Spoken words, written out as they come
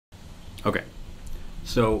Okay,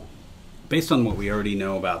 so based on what we already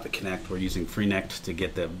know about the Kinect, we're using FreeNect to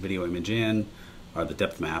get the video image in, or the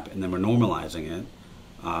depth map, and then we're normalizing it.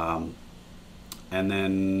 And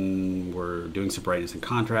then we're doing some brightness and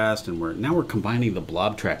contrast, and now we're combining the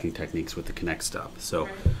blob tracking techniques with the Kinect stuff. So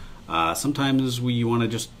sometimes we want to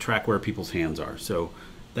just track where people's hands are. So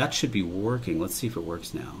that should be working. Let's see if it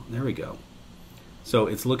works now. There we go. So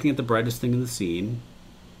it's looking at the brightest thing in the scene,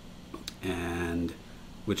 and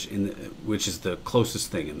which is the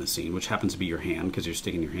closest thing in the scene, which happens to be your hand because you're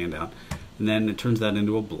sticking your hand out. And then it turns that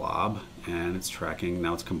into a blob, and it's tracking.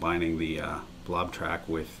 Now it's combining the blob track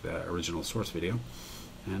with the original source video,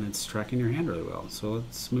 and it's tracking your hand really well. So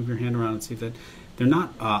let's move your hand around and see if that they're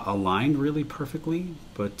not aligned really perfectly,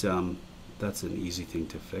 but that's an easy thing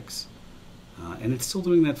to fix. And it's still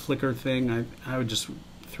doing that flicker thing. I would just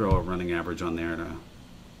throw a running average on there to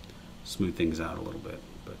smooth things out a little bit,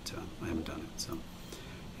 but I haven't done it. So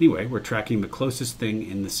anyway, we're tracking the closest thing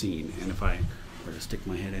in the scene, and if I were to stick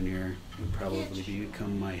my head in here, it would probably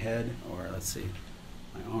become my head, or let's see,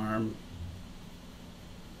 my arm.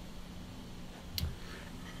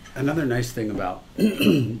 Another nice thing about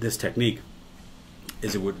this technique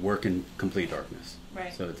is it would work in complete darkness.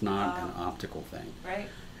 Right. So it's not an optical thing. Right.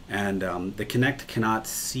 And the Kinect cannot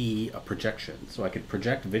see a projection. So I could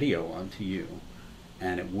project video onto you,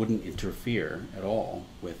 and it wouldn't interfere at all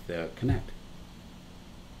with the Kinect.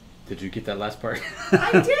 Did you get that last part?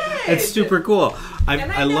 I did! It's super cool.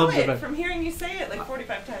 I love it from hearing you say it like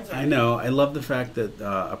 45 times already. I know. I love the fact that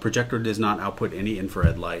a projector does not output any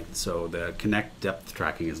infrared light, so the Kinect depth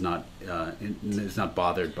tracking is not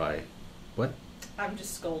bothered by what? I'm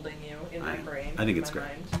just scolding you in my brain. I think it's great.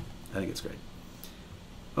 I think it's great.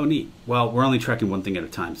 Oh, neat. Well, we're only tracking one thing at a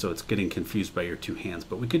time, so it's getting confused by your two hands,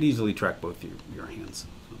 but we could easily track both your hands.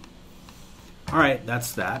 So. All right,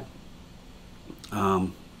 that's that.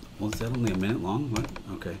 Well, is that only a minute long? What?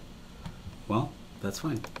 Okay. Well, that's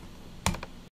fine.